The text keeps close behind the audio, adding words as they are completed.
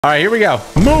All right, here we go.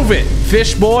 Move it,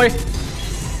 fish boy.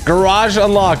 Garage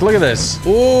unlocked. Look at this.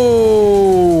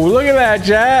 Ooh, look at that,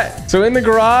 chat. So in the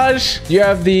garage, you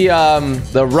have the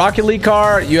Rocket League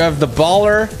car. You have the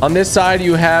baller. On this side,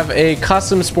 you have a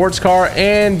custom sports car.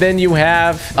 And then you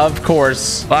have, of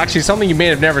course, well, actually something you may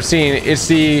have never seen. It's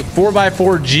the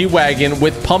 4x4 G-Wagon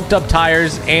with pumped up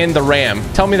tires and the Ram.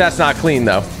 Tell me that's not clean,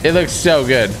 though. It looks so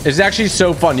good. It's actually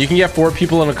so fun. You can get 4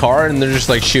 people in a car and they're just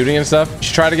like shooting and stuff. You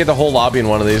should try to get the whole lobby in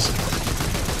one of these.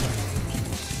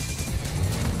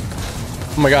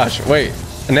 Oh my gosh, wait.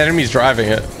 An enemy's driving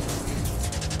it.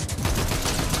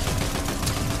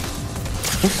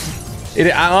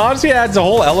 It honestly adds a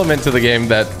whole element to the game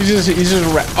that he's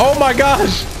just oh my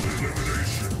gosh.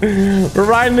 We're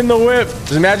riding in the whip.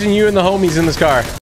 Just imagine you and the homies in this car.